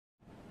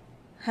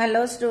Hello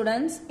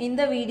students, in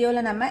the video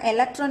la nama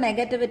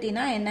electronegativity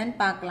na ennan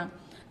paakalam.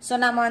 So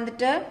nama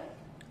vandu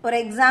ஒரு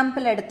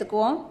example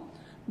எடுத்துக்குவோம்.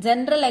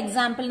 General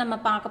example நம்ம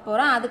பார்க்க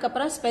போறோம். அதுக்கு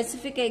அப்புறம்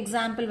specific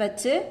example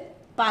வச்சு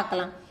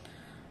பார்க்கலாம்.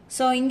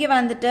 So இங்க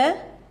வந்துட்டு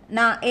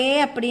நான் A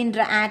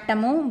அப்படின்ற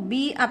ஆட்டமும் B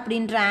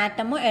அப்படின்ற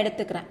ஆட்டமும்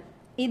எடுத்துக்கிறேன்.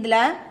 இதுல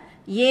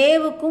A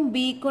வுக்கும்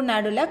B க்கும்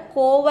நடுவுல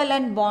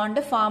covalent bond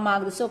form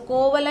ஆகுது. So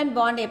covalent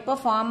bond எப்போ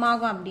form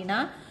ஆகும்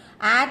அப்படினா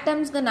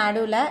atoms க்கு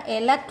நடுவுல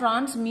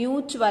electrons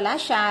mutually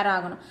share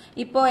ஆகணும்.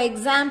 இப்போ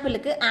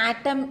எக்ஸாம்பிளுக்கு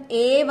atom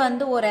A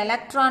வந்து ஒரு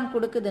electron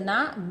கொடுக்குதுன்னா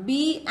B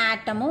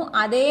atomமும்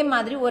அதே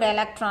மாதிரி ஒரு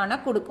electron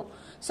கொடுக்கும்.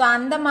 So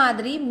அந்த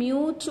மாதிரி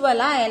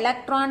mutually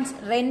electrons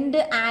ரெண்டு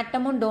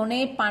atomமும்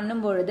donate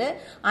பண்ணும் பொழுது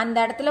அந்த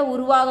இடத்துல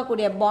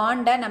உருவாகக்கூடிய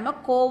bond நம்ம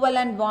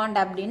covalent bond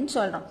அப்படினு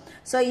சொல்றோம்.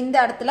 So இந்த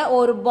இடத்துல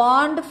ஒரு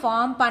bond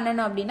form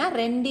பண்ணனும் அப்படினா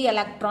ரெண்டு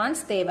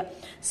electrons தேவை.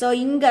 So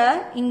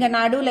இங்க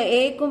நடுவுல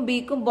A க்கும்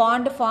B க்கும்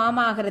bond form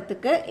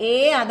ஆகிறதுக்கு A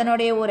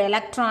அதனுடைய ஒரு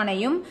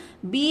எலக்ட்ரானையும்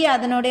B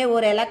அதனுடைய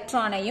ஒரு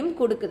எலக்ட்ரானையும்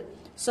கொடுக்குது.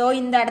 So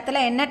இந்த இடத்துல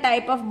என்ன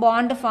type of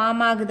bond form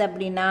ஆகுது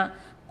அப்படினா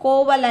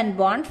covalent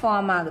bond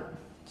form ஆகுது.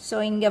 So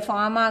இங்க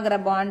form ஆகிற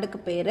bondக்கு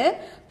பேரு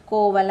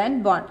covalent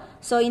bond.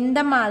 So இந்த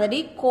மாதிரி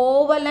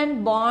covalent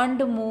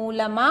bond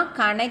மூலமா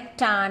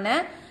connect ஆன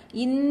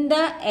இந்த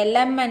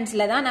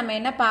elementsல தான் நம்ம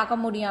என்ன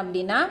பார்க்க முடியும்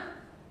அப்படினா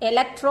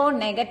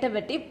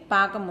electronegativity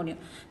பார்க்க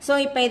முடியும். So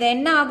இப்போ இது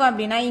என்ன ஆகும்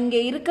அப்படினா இங்க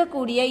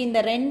இருக்கக்கூடிய இந்த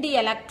ரெண்டு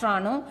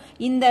எலக்ட்ரானும்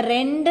இந்த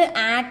ரெண்டு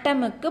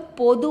ஆட்டமுக்கு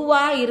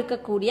பொதுவா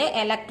இருக்கக்கூடிய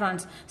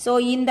எலக்ட்ரான்ஸ். So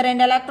இந்த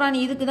ரெண்டு எலக்ட்ரான்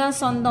இதுக்கு தான்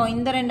சொந்தம்,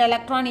 இந்த ரெண்டு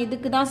எலக்ட்ரான்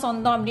இதுக்கு தான்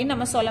சொந்தம் அப்படினு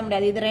நம்ம சொல்ல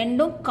முடியாது. இது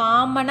ரெண்டும்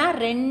காமனா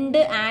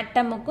ரெண்டு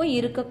ஆட்டமுக்கும்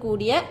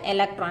இருக்கக்கூடிய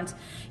எலக்ட்ரான்ஸ்.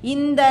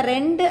 இந்த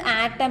ரெண்டு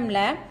ஆட்டம்ல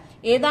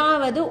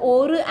ஏதாவது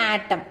ஒரு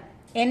ஆட்டம்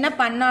என்ன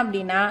பண்ண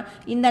அப்படினா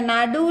இந்த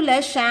நடுவுல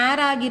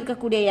ஷேர் ஆகி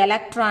இருக்கக்கூடிய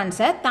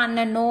எலக்ட்ரான்ஸை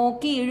தன்னை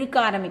நோக்கி இழுக்க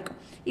ஆரம்பிக்கும்.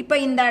 இப்போ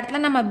இந்த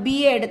இடத்துல நம்ம B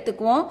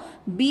எடுத்துக்குவோம்.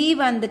 B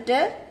வந்துட்டு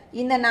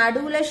இந்த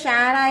நடுவுல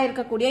ஷேர் ஆகி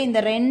இருக்கக்கூடிய இந்த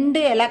ரெண்டு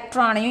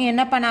எலக்ட்ரானையும்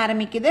என்ன பண்ண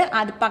ஆரம்பிக்குது,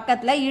 அது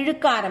பக்கத்துல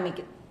இழுக்க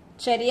ஆரம்பிக்குது.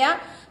 சரியா?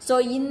 சோ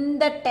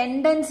இந்த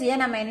டெண்டன்சியை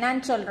நம்ம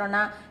என்னன்னு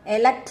சொல்றோம்னா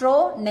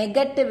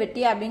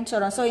எலக்ட்ரோநெகட்டிவிட்டி அப்படின்னு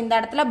சொல்றோம். சோ இந்த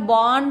இடத்துல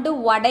பாண்ட்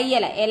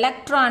உடையல,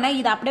 எலக்ட்ரானை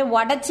இது அப்படியே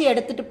உடைச்சி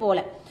எடுத்துட்டு போல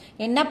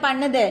என்ன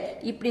பண்ணுது,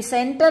 இப்படி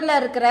சென்டர்ல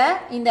இருக்கிற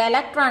இந்த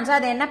எலக்ட்ரான்ஸ்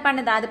அது என்ன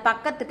பண்ணுது, அது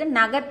பக்கத்துக்கு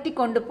நகர்த்தி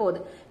கொண்டு போகுது.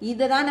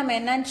 இதுதான் நம்ம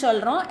என்னன்னு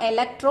சொல்றோம்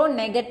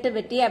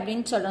எலக்ட்ரோநெகட்டிவிட்டி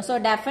அப்படின்னு சொல்றோம். சோ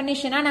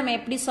டெஃபினிஷனா நம்ம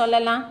எப்படி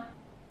சொல்லலாம்,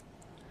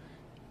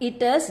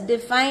 it is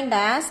defined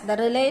as the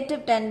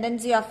relative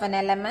tendency of an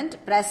element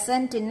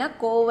present in a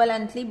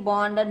covalently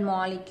bonded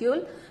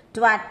molecule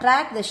to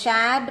attract the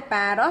shared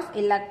pair of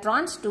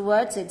electrons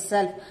towards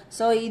itself.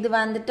 So இது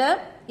வந்துட்டு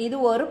இது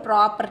ஒரு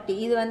ப்ராப்பர்ட்டி.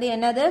 இது வந்து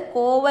என்னது,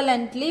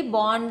 covalently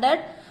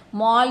bonded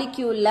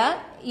moleculeல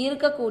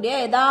இருக்கக்கூடிய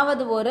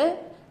ஏதாவது ஒரு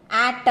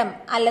ஆட்டம்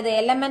அல்லது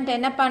எலிமெண்ட்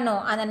என்ன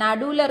பண்ணும், அந்த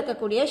நடுவுல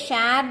இருக்கக்கூடிய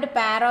shared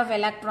pair of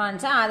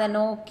electrons அதை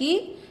நோக்கி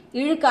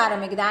இழுக்க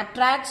ஆரம்பிக்குது,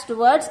 attracts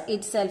towards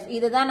itself.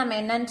 இதுதான் நம்ம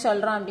என்னன்னு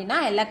சொல்றோம் அப்படின்னா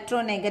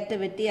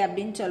எலக்ட்ரோநெகட்டிவிட்டி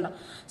அப்படின்னு சொல்றோம்.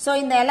 சோ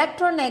இந்த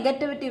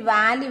எலக்ட்ரோநெகட்டிவிட்டி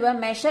வேல்யூவை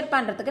மெஷர்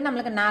பண்றதுக்கு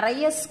நம்மளுக்கு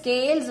நிறைய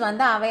ஸ்கேல்ஸ்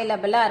வந்து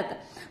அவைலபிளா இருக்கு.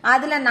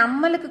 அதுல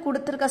நம்மளுக்கு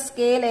கொடுத்திருக்க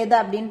ஸ்கேல் எது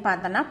அப்படின்னு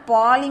பார்த்தோம்னா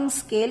பாலிங்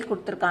ஸ்கேல்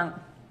கொடுத்திருக்காங்க.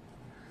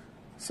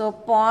 சோ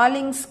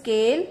பாலிங்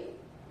ஸ்கேல்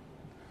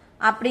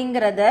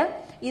அப்படிங்கறது,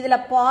 இதுல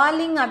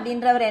பாலிங்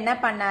அப்படின்றவர் என்ன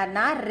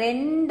பண்ணார்னா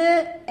ரெண்டு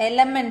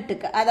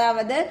எலிமெண்ட்டுக்கு,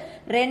 அதாவது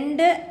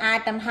ரெண்டு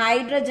ஆட்டம்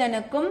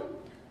ஹைட்ரஜனுக்கும்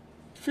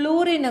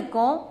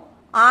ஃப்ளூரினுக்கும்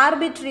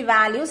ஆர்பிட்ரரி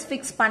வேல்யூஸ்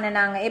ஃபிக்ஸ்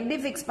பண்ணனாங்க. எப்படி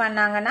ஃபிக்ஸ்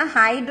பண்ணாங்கன்னா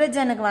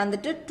ஹைட்ரஜனுக்கு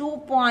வந்துட்டு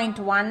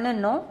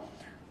 2.1னும்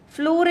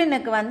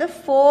ஃப்ளூரினுக்கு வந்து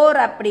 4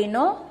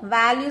 அப்படின்னும்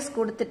வேல்யூஸ்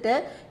கொடுத்துட்டு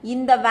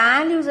இந்த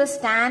வேல்யூஸை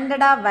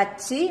ஸ்டாண்டர்டா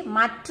வச்சு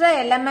மற்ற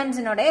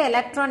எலிமெண்ட்ஸினுடைய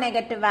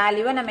எலக்ட்ரோநெகட்டிவ்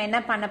வேல்யூவை நம்ம என்ன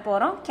பண்ண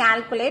போறோம்,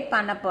 கால்குலேட்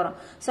பண்ண போறோம்.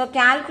 ஸோ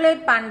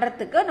கால்குலேட்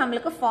பண்றதுக்கு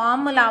நம்மளுக்கு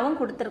ஃபார்முலாவும்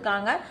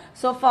கொடுத்துருக்காங்க.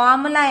 ஸோ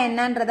ஃபார்முலா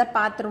என்னன்றத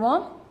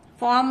பார்த்துருவோம்.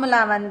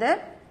 ஃபார்முலா வந்து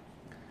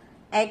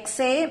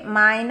XA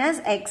minus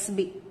XB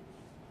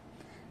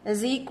is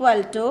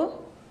equal to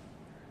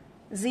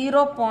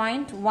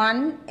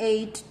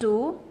 0.182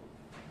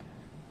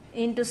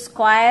 into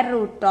square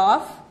root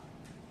of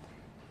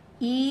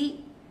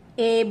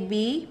EAB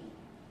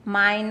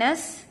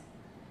minus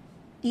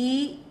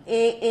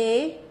EAA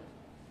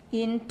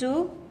into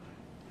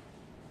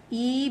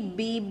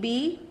EBB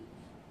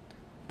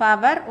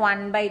power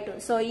 1/2.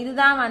 So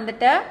இதுதான்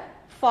வந்துட்டு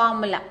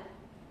ஃபார்முலா.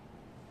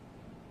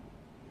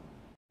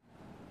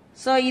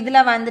 So இதுல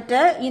வந்துட்டு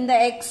இந்த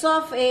x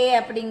of A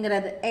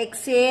அப்படிங்கிறது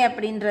XA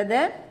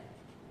அப்படின்றது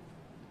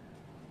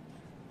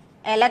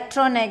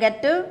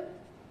electronegative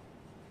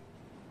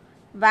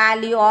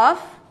value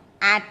of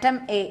atom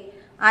A.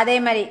 அதே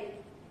மாதிரி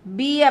B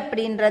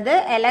அப்படின்றது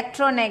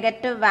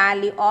electronegative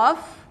value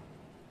of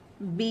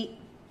B.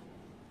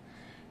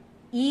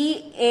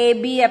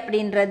 EAB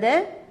அப்படின்றது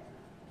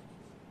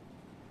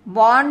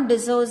bond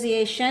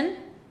dissociation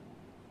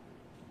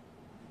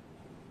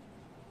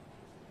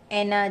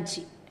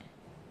energy.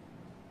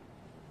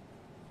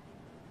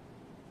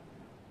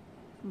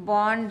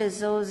 bond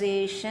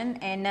dissociation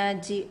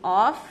energy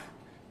of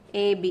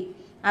AB.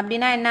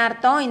 அப்படின்னா என்ன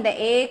அர்த்தம்? இந்த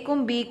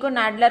ஏக்கும் பிக்கும்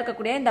நடுல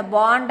இருக்கக்கூடிய இந்த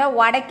பாண்டை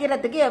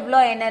உடைக்கிறதுக்கு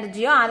எவ்வளவு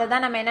எனர்ஜியோ அதை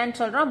தான் நம்ம என்னன்னு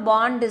சொல்றோம்?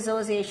 பாண்ட்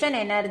டிசோசியேஷன்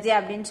எனர்ஜி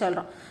அப்படின்னு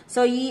சொல்றோம்.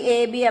 ஸோ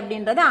இஏபி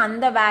அப்படின்றது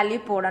அந்த வேல்யூ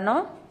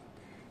போடணும்.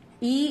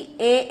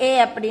 இஏஏ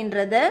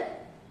அப்படின்றது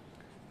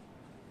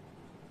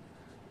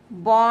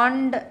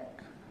bond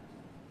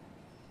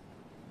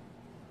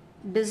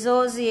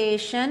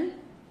dissociation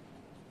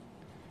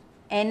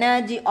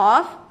energy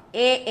of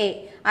AA,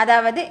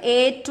 அதாவது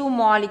A2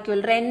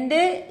 molecule. ரெண்டு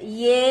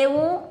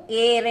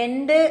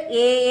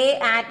AA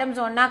atoms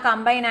ஒன்னா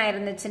கம்பைன்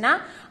ஆயிருந்துச்சுன்னா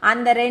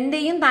அந்த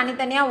ரெண்டையும்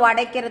தனித்தனியா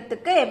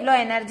உடைக்கிறதுக்கு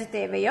எவ்வளவு எனர்ஜி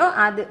தேவையோ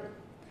அது.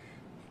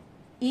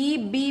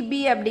 EBB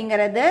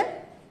அப்படிங்கிறது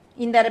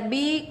இந்த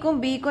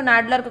பிக்கும்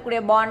நடுல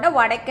இருக்கக்கூடிய பாண்டை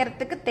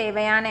உடைக்கிறதுக்கு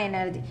தேவையான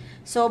energy.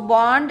 So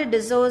bond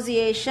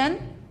dissociation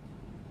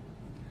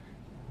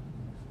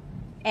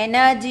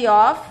energy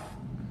of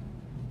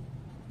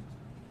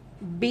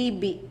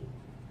BB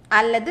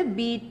அல்லது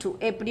B2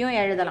 எப்படியும்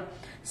எழுதலாம்.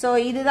 சோ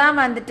இதுதான்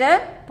வந்துட்டு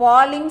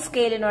பாலிங்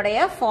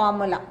ஸ்கேலினுடைய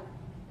ஃபார்முலா.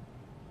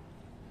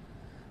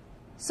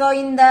 சோ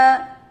இந்த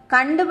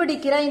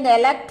கண்டுபிடிக்கிற இந்த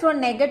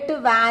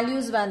எலக்ட்ரோநெகட்டிவ்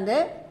வேல்யூஸ் வந்து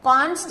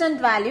கான்ஸ்டன்ட்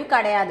வேல்யூ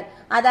கிடையாது.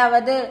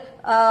 அதாவது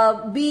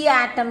பி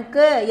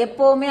ஆட்டம்க்கு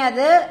எப்பவுமே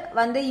அது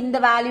வந்து இந்த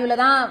வேல்யூல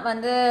தான்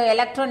வந்து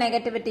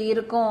எலக்ட்ரோநெகட்டிவிட்டி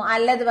இருக்கும்,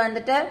 அல்லது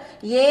வந்துட்டு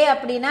ஏ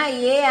அப்படின்னா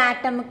ஏ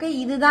ஆட்டமுக்கு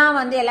இதுதான்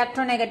வந்து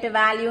எலக்ட்ரோநெகட்டிவ்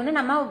வேல்யூன்னு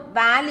நம்ம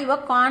வேல்யூவை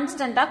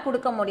கான்ஸ்டன்டா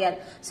கொடுக்க முடியாது.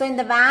 ஸோ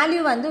இந்த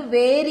வேல்யூ வந்து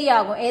வேரி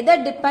ஆகும். எதை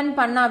டிபெண்ட்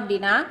பண்ணோம்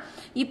அப்படின்னா,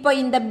 இப்போ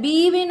இந்த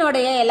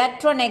பிவினுடைய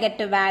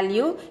எலக்ட்ரோநெகட்டிவ்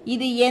வேல்யூ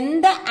இது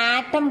எந்த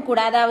ஆட்டம்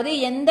கூட, அதாவது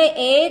எந்த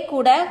ஏ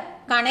கூட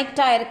கனெக்ட்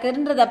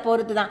ஆயிருக்குன்றத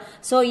பொறுத்து தான்.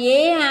 சோ ஏ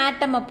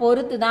ஆட்டமை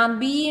பொறுத்து தான்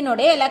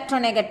பியினுடைய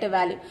எலக்ட்ரோநெகட்டிவ்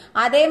வேல்யூ.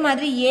 அதே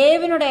மாதிரி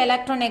ஏவினுடைய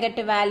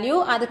எலக்ட்ரோநெகட்டிவ் வேல்யூ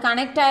அது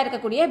கனெக்ட்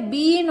ஆயிருக்கக்கூடிய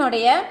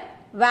பியினுடைய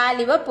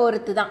வேல்யூவை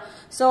பொறுத்து தான்.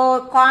 சோ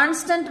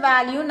கான்ஸ்டன்ட்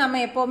வேல்யூ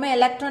நம்ம எப்பவுமே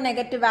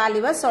எலக்ட்ரோநெகட்டிவ்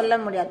வேல்யூவை சொல்ல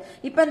முடியாது.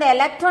 இப்ப இந்த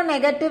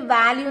எலக்ட்ரோநெகட்டிவ்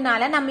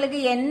வேல்யூனால நம்மளுக்கு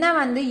என்ன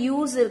வந்து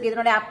யூஸ் இருக்கு,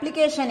 இதனுடைய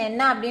அப்ளிகேஷன்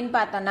என்ன அப்படின்னு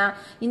பார்த்தோம்னா,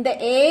 இந்த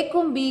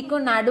ஏக்கும்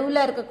பிக்கும்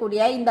நடுவுல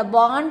இருக்கக்கூடிய இந்த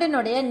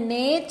பாண்டினுடைய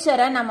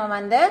நேச்சரை நம்ம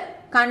வந்து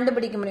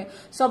கண்டுபிடிக்க முடியும்.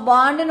 சோ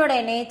பாண்டினுடைய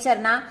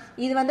நேச்சர்னா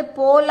இது வந்து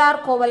போலார்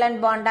கோவலன்ட்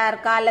பாண்டா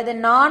இருக்கா, அல்லது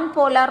நான்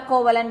போலார்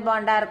கோவலன்ட்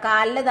பாண்டா இருக்கா,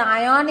 அல்லது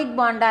அயானிக்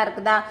பாண்டா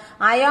இருக்குதா.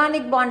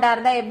 அயானிக் பாண்டா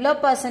இருந்தா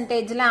எவ்வளவு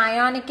பெர்சன்டேஜ்ல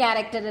அயானிக்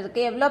கேரக்டர்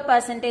இருக்கு, எவ்வளவு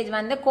பெர்சன்டேஜ்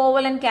வந்து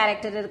கோவலன்ட்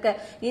கேரக்டர் இருக்கு,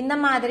 இந்த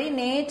மாதிரி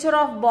நேச்சர்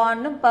ஆஃப்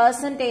பாண்டும்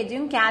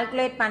பெர்சன்டேஜையும்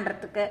கால்குலேட்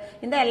பண்றதுக்கு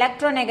இந்த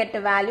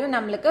எலக்ட்ரோநெகட்டிவ் வேல்யூ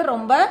நம்மளுக்கு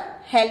ரொம்ப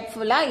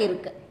ஹெல்ப்ஃபுல்லா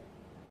இருக்கு.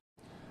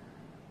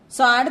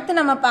 So அடுத்து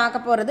நம்ம பார்க்க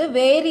போறது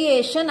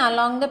variation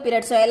along the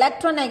period. So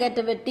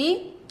electronegativity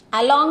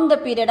along the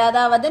period,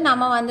 அதாவது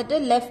நம்ம வந்துட்டு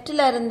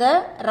லெஃப்ட்ல இருந்து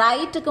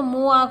ரைட்டுக்கு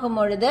மூவ் ஆகும்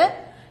பொழுது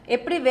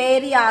எப்படி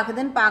வேரி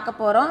ஆகுதுன்னு பார்க்க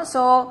போறோம்.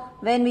 So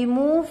when we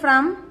move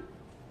from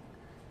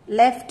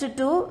left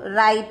to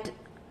right,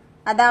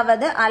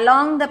 அதாவது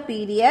along the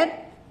period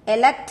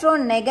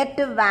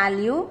electronegative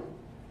value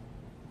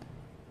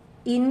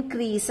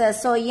increases.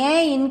 So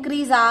ஏன்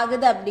இன்க்ரீஸ்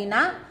ஆகுது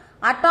அப்படின்னா,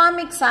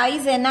 அட்டாமிக்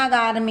சைஸ் என்ன ஆக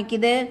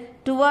ஆரம்பிக்குது,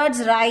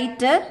 டுவர்ட்ஸ்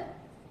ரைட்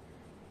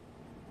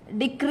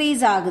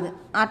டிக்ரீஸ் ஆகுது.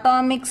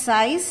 Atomic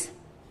size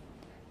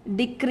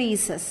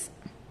decreases.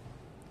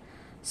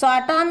 So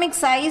atomic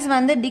size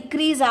வந்து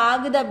டிக்ரீஸ்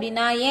ஆகுது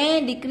அப்படின்னா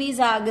ஏன் டிக்ரீஸ்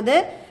ஆகுது,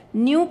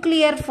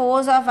 nuclear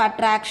force of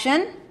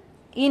attraction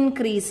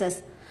increases.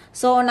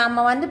 So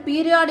நம்ம வந்து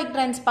பீரியாடிக்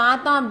ட்ரெண்ட்ஸ்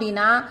பார்த்தோம்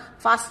அப்படின்னா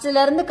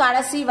ஃபர்ஸ்ட்ல இருந்து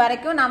கடைசி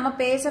வரைக்கும் நம்ம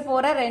பேச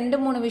போற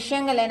 2-3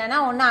 விஷயங்கள் என்னன்னா,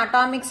 ஒன்னு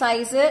அட்டாமிக்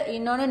சைஸ்,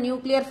 இன்னொன்னு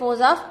நியூக்ளியர்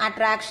ஃபோர்ஸ் ஆஃப்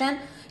அட்ராக்ஷன்.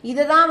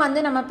 இதுதான் வந்து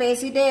நம்ம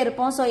பேசிட்டே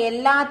இருப்போம். ஸோ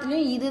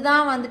எல்லாத்துலயும்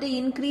இதுதான் வந்துட்டு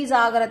இன்க்ரீஸ்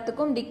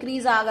ஆகிறதுக்கும்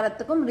டிக்ரீஸ்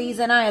ஆகிறதுக்கும்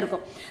ரீசனா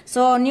இருக்கும்.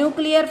 So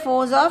nuclear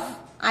force of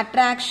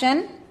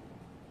attraction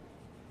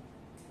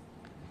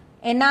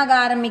என்னாக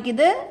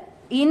ஆரம்பிக்குது,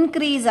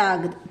 இன்க்ரீஸ்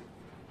ஆகுது.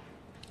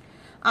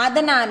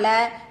 அதனால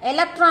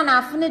எலக்ட்ரான்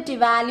அஃபினிட்டி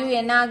வேல்யூ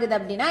என்ன ஆகுது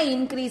அப்படின்னா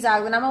இன்க்ரீஸ்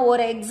ஆகுது. நம்ம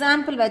ஒரு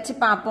எக்ஸாம்பிள் வச்சு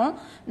பார்ப்போம்.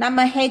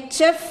 நம்ம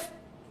HF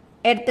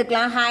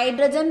எடுத்துக்கலாம்,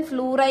 ஹைட்ரஜன்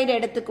ஃப்ளூரைடு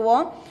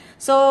எடுத்துக்குவோம்.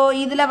 ஸோ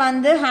இதுல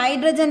வந்து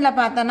ஹைட்ரஜன்ல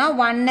பார்த்தோம்னா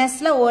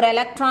 1sல ஒரு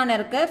எலக்ட்ரான்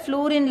இருக்கு,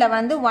 ஃப்ளூரின்ல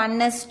வந்து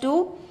 1s2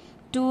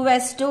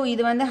 2s2.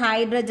 இது வந்து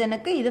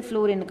ஹைட்ரஜனுக்கு, இது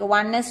ஃப்ளூரினுக்கு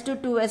 1s2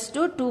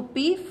 2s2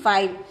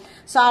 2p5.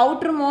 So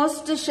outer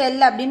most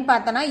shell அப்படின்னு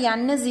பார்த்தோம்னா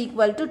n is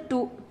equal to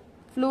 2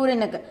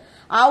 ஃப்ளூரினுக்கு.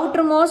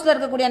 Outer மோஸ்ட்ல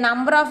இருக்கக்கூடிய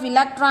நம்பர் ஆஃப்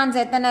எலக்ட்ரான்ஸ்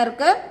எத்தனை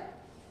இருக்கு,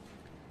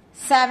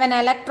 7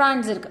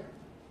 எலக்ட்ரான்ஸ் இருக்கு.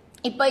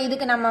 இப்போ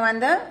இதுக்கு நம்ம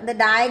வந்து இந்த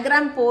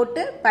டயக்ராம்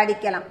போட்டு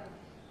படிக்கலாம்.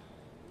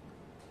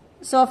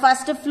 ஸோ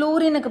ஃபர்ஸ்ட்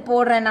ஃப்ளூரினுக்கு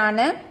போடுறேன்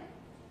நான்.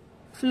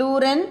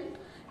 ஃப்ளூரின்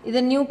இது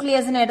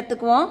நியூக்ளியஸ்ன்னு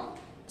எடுத்துக்குவோம்.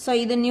 ஸோ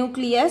இது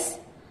நியூக்ளியஸ்.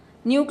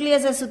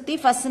 நியூக்ளியஸை சுற்றி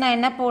ஃபர்ஸ்ட் நான்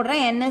என்ன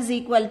போடுறேன், n is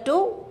equal to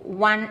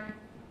 1.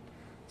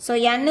 So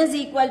n is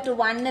equal to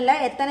 1ல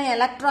எத்தனை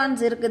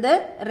எலக்ட்ரான்ஸ் இருக்குது,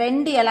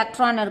 2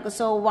 எலக்ட்ரான் இருக்கு.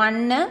 ஸோ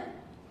 1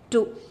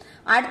 2.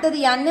 அடுத்தது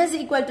n is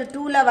equal to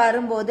 2ல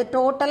வரும்போது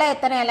டோட்டலா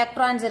எத்தனை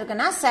எலக்ட்ரான்ஸ்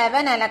இருக்குன்னா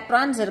 7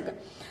 எலக்ட்ரான்ஸ் இருக்கு.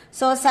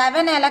 ஸோ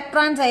 7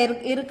 எலக்ட்ரான்ஸ்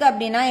இருக்கு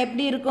அப்படின்னா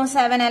எப்படி இருக்கும்,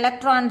 7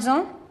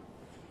 எலக்ட்ரான்ஸும்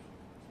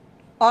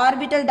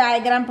ஆர்பிட்டல்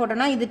டயக்ராம்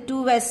போட்டோம்னா இது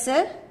 2s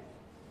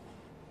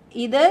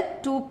இது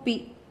 2p.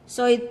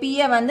 so இது p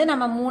வந்து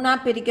நம்ம மூணா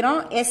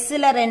பிரிக்கிறோம். s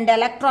ல 2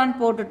 எலக்ட்ரான்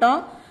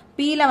போட்டுட்டோம்.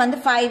 p ல வந்து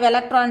 5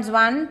 electrons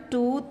 1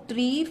 2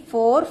 3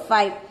 4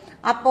 5.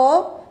 அப்போ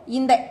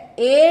இந்த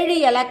 7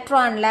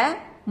 எலக்ட்ரான்ல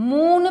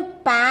 3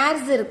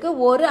 pairs இருக்கு,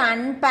 ஒரு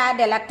unpaired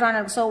electron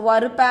இருக்கு. so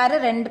ஒரு pair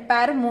 2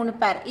 pair 3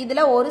 pair,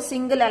 இதுல ஒரு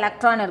single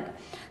electron இருக்கு.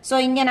 so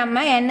இங்க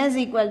நம்ம n is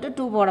equal to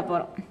 2 போட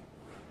போறோம்.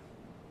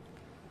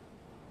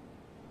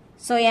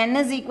 so n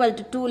is equal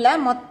to 2 ல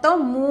மொத்தம்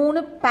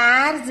 3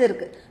 pairs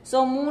இருக்கு. so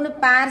 3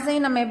 pairs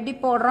நம்ம எப்படி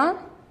போடுறோம்?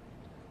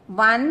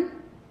 1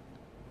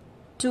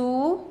 2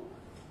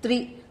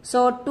 3. so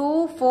 2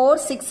 4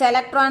 6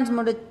 electrons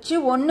முடிச்சு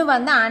ஒன்னு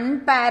வந்து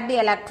unpaired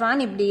electron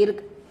இப்படி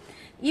இருக்கு.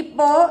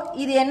 இப்போ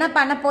இது என்ன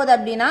பண்ண போகுது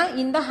அப்படின்னா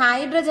இந்த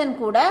ஹைட்ரஜன்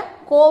கூட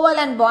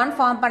கோவலன்ட் பாண்ட்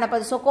ஃபார்ம் பண்ண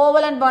போகுது. ஸோ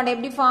கோவலன்ட் பாண்ட்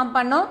எப்படி ஃபார்ம்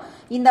பண்ணும்?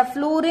 இந்த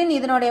ஃப்ளூரின்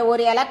இதனுடைய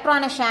ஒரு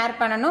எலக்ட்ரானை ஷேர்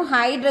பண்ணணும்,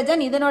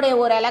 ஹைட்ரஜன் இதனுடைய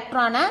ஒரு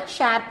எலக்ட்ரானை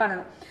ஷேர்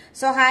பண்ணணும்.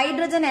 ஸோ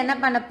ஹைட்ரஜன் என்ன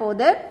பண்ண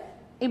போகுது?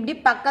 இப்படி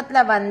பக்கத்துல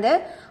வந்து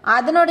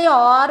அதனுடைய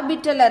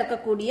ஆர்பிட்டல்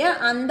இருக்கக்கூடிய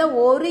அந்த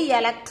ஒரு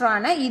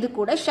எலக்ட்ரானை இது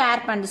கூட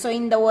ஷேர் பண்ணுது. ஸோ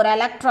இந்த ஒரு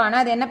எலக்ட்ரானை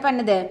அது என்ன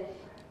பண்ணுது?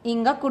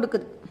 இங்க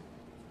கொடுக்குது.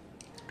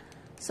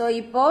 ஸோ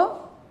இப்போ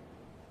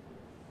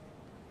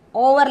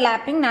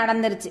ஓவர்லாப்பிங்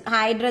நடந்துருச்சு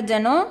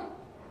ஹைட்ரஜனும்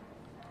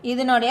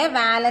இதனுடைய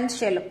வேலன்ஸ்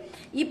ஷெல்லும்.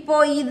 இப்போ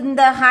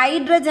இந்த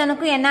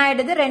ஹைட்ரஜனுக்கும் என்ன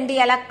ஆயிடுது? 2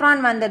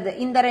 எலக்ட்ரான் வந்தது.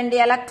 இந்த 2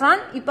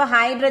 எலக்ட்ரான் இப்போ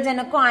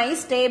ஹைட்ரஜனுக்கும் ஆகி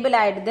ஸ்டேபிள்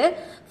ஆயிடுது.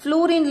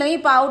 ஃப்ளூரின்லயும்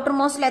இப்போ அவுட்டர்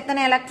மோஸ்ட்ல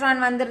எத்தனை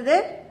எலக்ட்ரான் வந்துருது?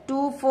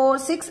 2 4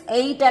 6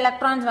 8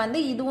 எலக்ட்ரான்ஸ் வந்து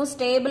இதுவும்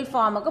ஸ்டேபிள்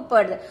ஃபார்முக்கு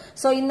போயிடுது.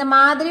 ஸோ இந்த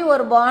மாதிரி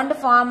ஒரு பாண்ட்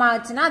ஃபார்ம்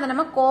ஆச்சுன்னா அதை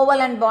நம்ம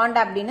கோவலன்ட் பாண்ட்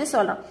அப்படின்னு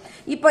சொல்றோம்.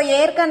 இப்போ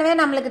ஏற்கனவே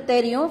நம்மளுக்கு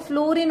தெரியும்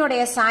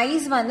ஃப்ளூரினுடைய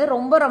சைஸ் வந்து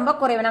ரொம்ப ரொம்ப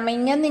குறைவு. நம்ம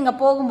இங்கிருந்து இங்க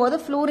போகும்போது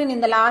ஃப்ளூரின்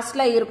இந்த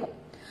லாஸ்ட்ல இருக்கும்.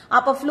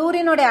 அப்போ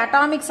ஃப்ளூரினுடைய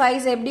அட்டாமிக்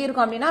சைஸ் எப்படி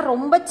இருக்கும் அப்படின்னா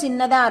ரொம்ப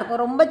சின்னதா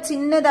இருக்கும். ரொம்ப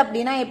சின்னது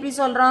அப்படின்னா எப்படி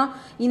சொல்றோம்?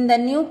 இந்த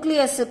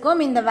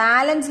நியூக்ளியஸுக்கும் இந்த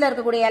வேலன்ஸ்ல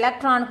இருக்கக்கூடிய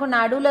எலக்ட்ரானுக்கும்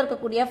நடுவில்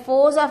இருக்கக்கூடிய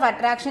ஃபோர்ஸ் ஆஃப்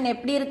அட்ராக்ஷன்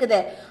எப்படி இருக்குது?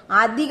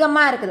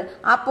 அதிகமா இருக்குது.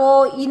 அப்போ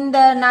இந்த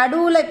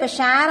நடுவுல இப்ப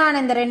ஷேர்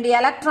ஆன இந்த 2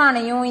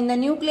 எலக்ட்ரானையும் இந்த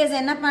நியூக்ளியஸ்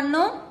என்ன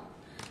பண்ணும்?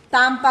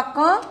 தாம்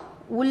பக்கம்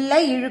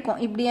உள்ள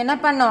இழுக்கும். இப்படி என்ன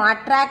பண்ணும்?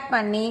 அட்ராக்ட்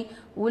பண்ணி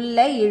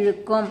உள்ள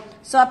இழுக்கும்.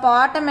 சோ அப்போ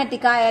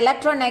ஆட்டோமேட்டிக்கா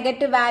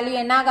எலக்ட்ரோநெகட்டிவ் வேல்யூ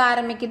என்ன ஆக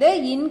ஆரம்பிக்குது?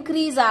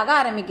 இன்க்ரீஸ் ஆக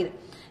ஆரம்பிக்குது.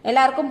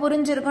 எல்லாருக்கும்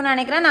புரிஞ்சிருக்கும்னு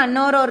நினைக்கிறேன். நான்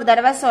இன்னொரு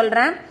தடவை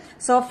சொல்றேன்.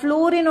 சோ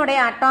ஃப்ளூரினுடைய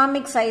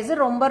அட்டாமிக் சைஸ்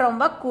ரொம்ப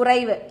ரொம்ப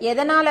குறைவு.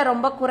 எதனால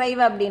ரொம்ப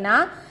குறைவு அப்படின்னா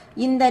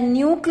இந்த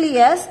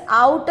நியூக்ளியஸ்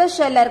அவுட்டர்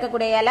ஷெல்ல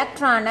இருக்கக்கூடிய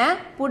எலக்ட்ரானை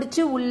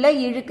பிடிச்சி உள்ள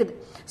இழுக்குது.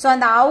 சோ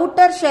அந்த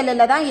அவுட்டர்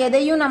ஷெல்ல தான்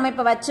எதையும் நம்ம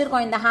இப்ப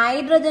வச்சிருக்கோம். இந்த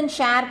ஹைட்ரஜன்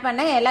ஷேர்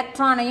பண்ண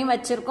எலக்ட்ரானையும்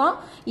வச்சிருக்கோம்,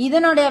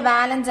 இதனுடைய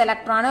வேலன்ஸ்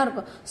எலக்ட்ரானும்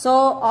இருக்கும். சோ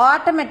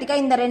ஆட்டோமேட்டிக்கா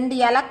இந்த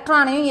 2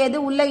 எலக்ட்ரானையும் எது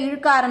உள்ள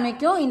இழுக்க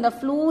ஆரம்பிக்கும்? இந்த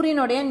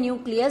ஃப்ளூரினுடைய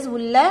நியூக்ளியஸ்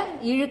உள்ள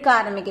இழுக்க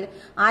ஆரம்பிக்குது.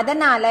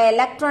 அதனால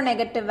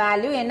எலக்ட்ரோநெகட்டிவ்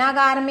வேல்யூ என்னாக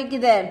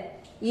ஆரம்பிக்குது?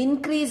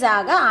 இன்க்ரீஸ்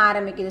ஆக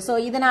ஆரம்பிக்குது. சோ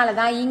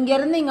இதனாலதான் இங்க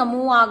இருந்து இங்க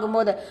மூவ்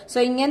ஆகும்போது சோ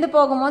இங்க இருந்து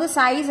போகும்போது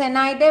சைஸ் என்ன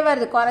ஆயிட்டே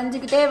வருது?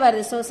 குறைஞ்சுக்கிட்டே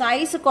வருது. சோ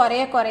சைஸ்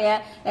குறைய குறைய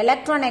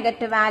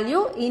எலக்ட்ரோநெகட்டிவ் வேல்யூ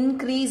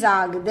இன்க்ரீஸ்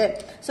ஆகுது.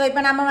 சோ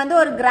இப்ப நம்ம வந்து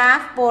ஒரு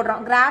கிராஃப்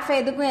போடுறோம். கிராஃப்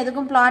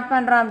எதுக்கும் பிளாட்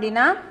பண்றோம்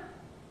அப்படின்னா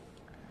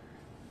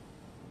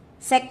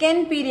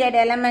செகண்ட் பீரியட்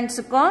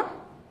எலிமெண்ட்ஸுக்கும்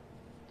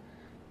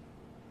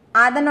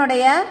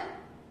அதனுடைய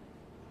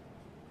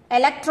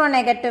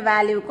எலக்ட்ரோநெகட்டிவ்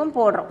வேல்யூக்கும்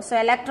போடுறோம். சோ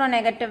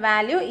எலக்ட்ரோநெகட்டிவ்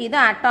வேல்யூ இது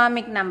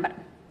atomic number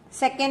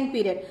second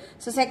period.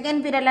 So second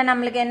பீரியட்ல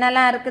நம்மளுக்கு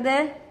என்னெல்லாம் இருக்குது?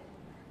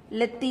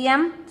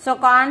 லித்தியம். ஸோ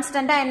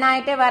கான்ஸ்டன்டா என்ன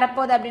ஆயிட்டே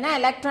வரப்போகுது அப்படின்னா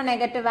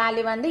எலக்ட்ரோநெகட்டிவ்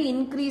வேல்யூ வந்து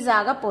இன்க்ரீஸ்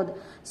ஆக போகுது.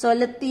 So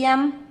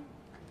lithium,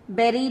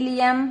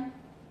 beryllium,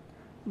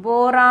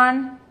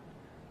 boron,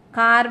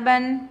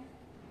 carbon,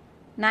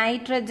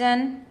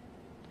 nitrogen,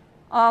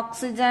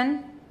 oxygen,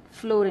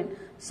 fluorine.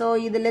 So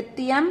இது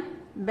lithium,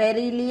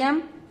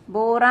 beryllium,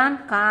 boron,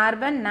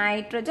 carbon,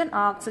 nitrogen,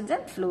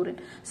 oxygen, fluorine.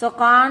 So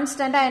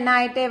கான்ஸ்டன்டா என்ன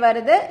ஆயிட்டே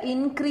வருது?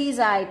 இன்க்ரீஸ்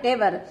ஆயிட்டே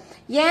வருது.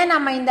 ஏன்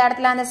நம்ம இந்த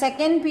இடத்துல அந்த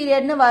செகண்ட்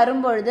பீரியட்னு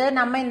வரும்பொழுது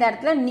நம்ம இந்த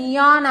இடத்துல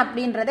நியான்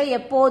அப்படின்றத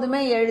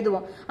எப்போதுமே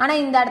எழுதுவோம். ஆனா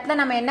இந்த இடத்துல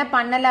நம்ம என்ன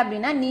பண்ணல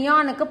அப்படின்னா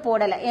நியானுக்கு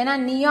போடல. ஏன்னா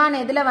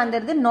நியான் எதுல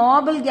வந்துருது?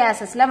 நோபல்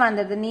கேசஸ்ல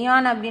வந்துருது.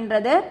 நியான்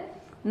அப்படின்றது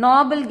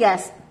Nobel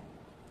case.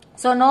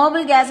 So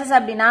Nobel cases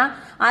அப்படின்னா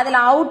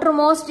அதுல அவுட்டர்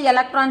மோஸ்ட்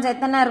எலக்ட்ரான்ஸ்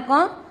எத்தனை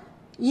இருக்கும்?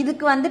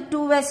 இதுக்கு வந்து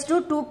 2s2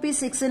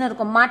 2p6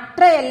 இருக்கும்.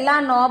 மற்ற எல்லா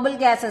நோபல்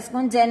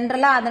கேசஸ்க்கும்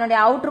ஜெனரலா அதனுடைய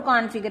outer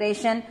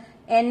configuration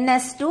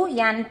ns2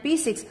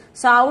 np6.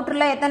 So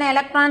அவுட்டர்ல எத்தனை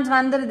எலக்ட்ரான்ஸ்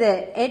வந்துருது?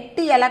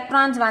 8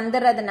 எலக்ட்ரான்ஸ்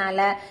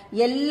வந்துறதுனால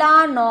எல்லா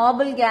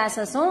Nobel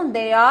கேசஸும்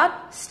they are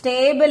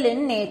stable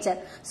in nature.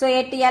 So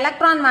 8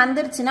 electron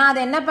வந்துருச்சுன்னா அது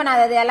என்ன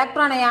பண்ணாது? அது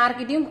எலக்ட்ரானை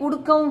யார்கிட்டயும்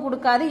கொடுக்கவும்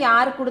கொடுக்காது,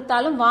 யாரு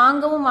கொடுத்தாலும்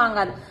வாங்கவும்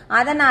வாங்காது.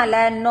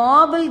 அதனால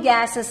நோபல்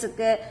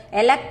கேசஸுக்கு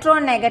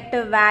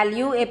எலக்ட்ரோநெகட்டிவ்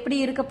வேல்யூ எப்படி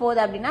இருக்க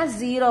போகுது அப்படின்னா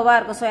 0வா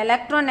இருக்கும். So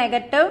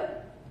electronegative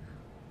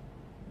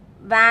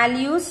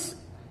values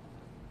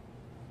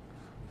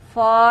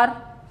for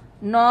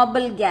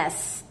noble gas.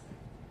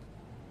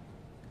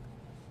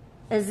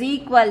 is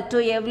equal to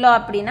எவ்வளோ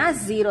அப்படின்னா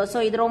 0. ஸோ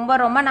இது ரொம்ப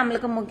ரொம்ப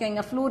நம்மளுக்கு முக்கியம்.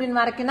 இங்கே ஃப்ளூரின்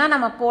வரைக்கும் தான்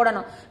நம்ம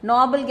போடணும்.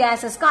 நோபல்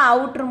கேஸஸ்க்கு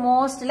அவுட்டர்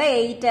மோஸ்ட்ல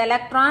 8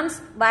 எலக்ட்ரான்ஸ்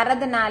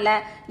வரதுனால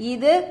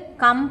இது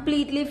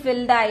கம்ப்ளீட்லி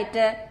ஃபில்ட்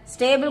ஆயிட்டு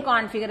ஸ்டேபிள்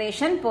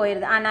கான்ஃபிகரேஷன்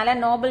போயிருது. அதனால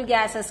Nobel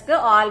கேஸஸ்க்கு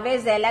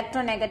always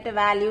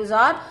electronegative values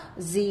are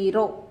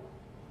 0.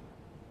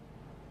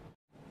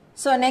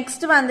 So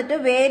next வந்துட்டு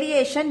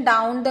variation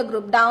down the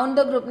group. Down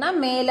the குரூப்னா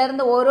மேல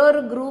இருந்து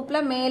ஒரு குரூப்ல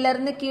மேல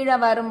இருந்து கீழே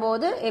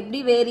வரும்போது எப்படி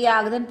வேரி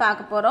ஆகுதுன்னு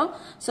பார்க்க போறோம்.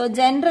 ஸோ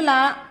ஜென்ரலா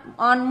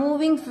on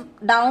moving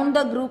down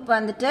the group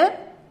வந்துட்டு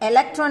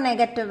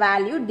எலக்ட்ரோநெகட்டிவ்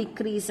வேல்யூ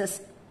டிக்ரீசஸ்.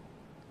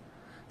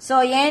 ஸோ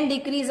ஏன்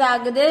டிக்ரீஸ்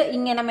ஆகுது,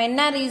 இங்க நம்ம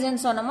என்ன ரீசன்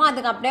சொன்னோமோ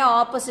அதுக்கு அப்படியே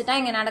ஆப்போசிட்டா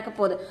இங்க நடக்க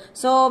போகுது.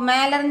 ஸோ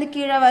மேல இருந்து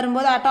கீழே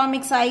வரும்போது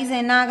அட்டாமிக் சைஸ்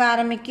என்ன ஆக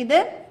ஆரம்பிக்குது,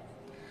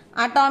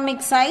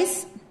 அட்டாமிக் சைஸ்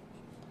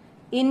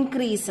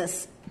இன்க்ரீசஸ்.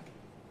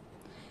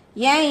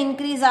 ஏன்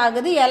இன்க்ரீஸ்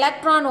ஆகுது,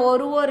 எலக்ட்ரான்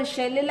ஒரு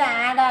ஷெல்லில்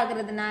ஆட்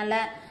ஆகுறதுனால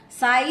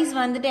சைஸ்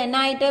வந்துட்டு என்ன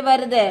ஆயிட்டே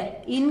வருது,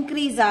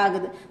 இன்க்ரீஸ்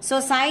ஆகுது. ஸோ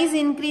சைஸ்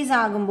இன்க்ரீஸ்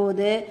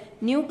ஆகும்போது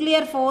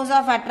நியூக்ளியர் ஃபோர்ஸ்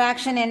ஆஃப்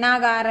அட்ராக்ஷன் என்ன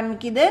ஆக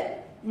ஆரம்பிக்குது,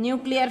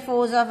 nuclear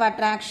force of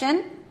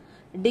attraction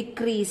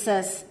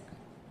decreases.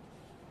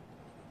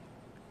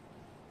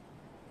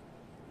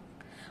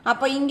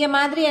 அப்போ இங்க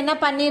மாதிரி என்ன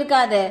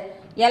பண்ணிருக்காது,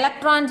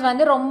 எலக்ட்ரான்ஸ்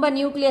வந்து ரொம்ப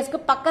நியூக்ளியஸ்க்கு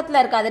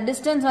பக்கத்துல இருக்காது,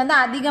 டிஸ்டன்ஸ் வந்து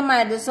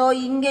அதிகமாயிருது. ஸோ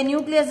இங்க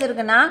நியூக்ளியஸ்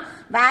இருக்குன்னா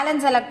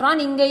வேலன்ஸ்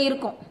எலக்ட்ரான் இங்க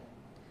இருக்கும்.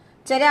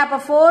 சரி, அப்ப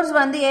ஃபோர்ஸ்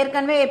வந்து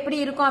ஏற்கனவே எப்படி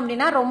இருக்கும்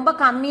அப்படின்னா ரொம்ப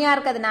கம்மியா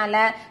இருக்கிறதுனால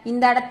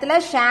இந்த இடத்துல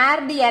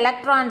ஷேர்டு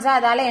எலக்ட்ரான்ஸ்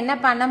அதால என்ன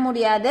பண்ண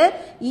முடியாது,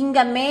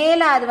 இங்க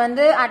மேல அது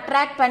வந்து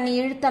அட்ராக்ட் பண்ணி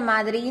இழுத்த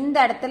மாதிரி இந்த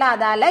இடத்துல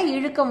அதால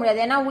இழுக்க முடியாது.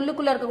 ஏன்னா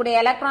உள்ளுக்குள்ள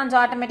இருக்கக்கூடிய எலக்ட்ரான்ஸ்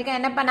ஆட்டோமேட்டிக்கா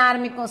என்ன பண்ண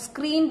ஆரம்பிக்கும்,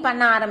 ஸ்கிரீன்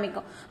பண்ண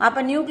ஆரம்பிக்கும்.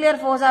 அப்ப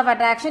நியூக்ளியர் ஃபோர்ஸ் ஆஃப்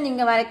அட்ராக்ஷன்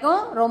இங்க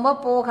வரைக்கும் ரொம்ப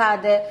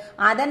போகாது.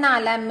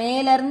 அதனால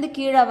மேல இருந்து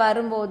கீழே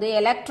வரும்போது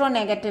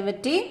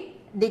எலக்ட்ரோநெகட்டிவிட்டி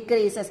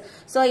decreases.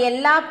 So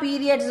எல்லா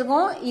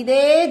பீரியட்ஸுக்கும்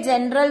இதே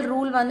ஜெனரல்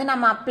ரூல் வந்து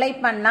நம்ம அப்ளை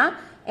பண்ணா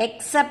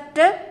except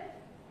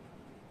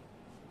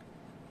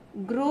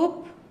group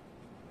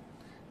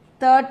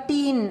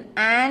 13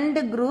 and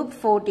group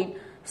 14.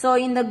 So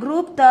இந்த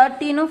group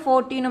 13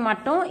 14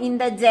 மட்டும்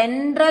இந்த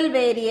ஜெனரல்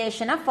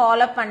வேரியேஷனை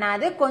ஃபாலோ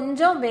பண்ணாது,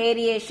 கொஞ்சம்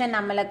வேரியேஷன்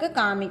நம்மளுக்கு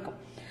காமிக்கும்.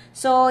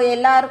 ஸோ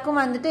எல்லாருக்கும்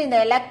வந்துட்டு இந்த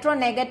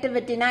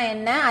எலக்ட்ரோநெகட்டிவிட்டினா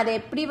என்ன, அது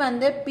எப்படி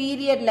வந்து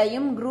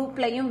பீரியட்லையும்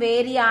குரூப்லையும்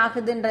வேரி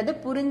ஆகுதுன்றது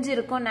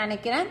புரிஞ்சிருக்கும்னு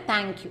நினைக்கிறேன்.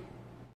 தேங்க்யூ.